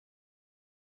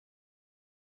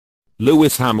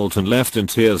Lewis Hamilton left in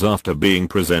tears after being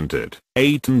presented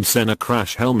Ayrton Senna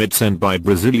crash helmet sent by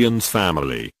Brazilian's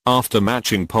family after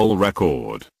matching pole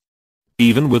record.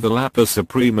 Even with a lap as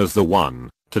supreme as the one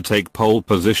to take pole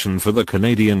position for the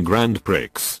Canadian Grand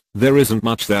Prix, there isn't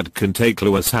much that can take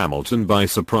Lewis Hamilton by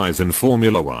surprise in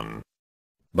Formula 1.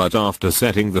 But after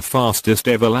setting the fastest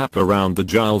ever lap around the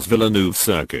Gilles Villeneuve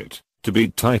circuit, to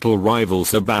beat title rival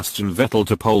Sebastian Vettel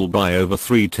to pole by over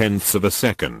 0.3 of a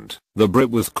second, the Brit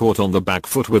was caught on the back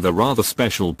foot with a rather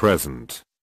special present.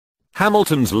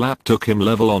 Hamilton's lap took him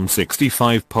level on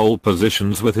 65 pole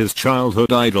positions with his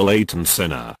childhood idol Ayrton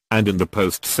Senna, and in the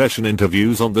post-session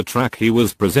interviews on the track he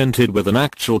was presented with an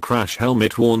actual crash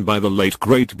helmet worn by the late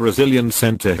great Brazilian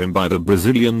sent to him by the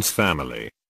Brazilian's family.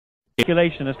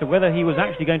 Speculation as to whether he was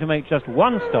actually going to make just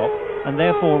one stop and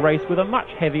therefore race with a much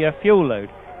heavier fuel load.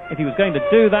 If he was going to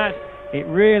do that,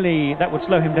 that would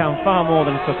slow him down far more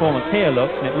than his performance here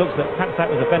looks, and it looks that perhaps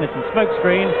that was a Benetton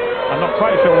smokescreen. I'm not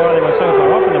quite sure why they were so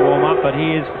far off in the warm-up, but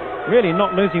he is really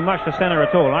not losing much to Senna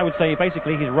at all. I would say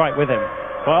basically he's right with him.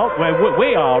 Well,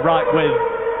 we are right with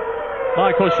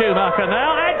Michael Schumacher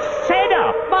now, and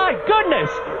Senna! My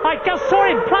goodness! I just saw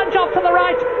him plunge off to the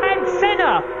right, and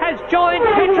Senna has joined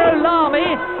Pietro Lamy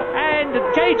and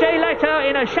JJ Letter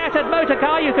in a shattered motor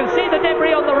car. You can see the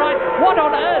debris on the right. What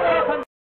on earth happened?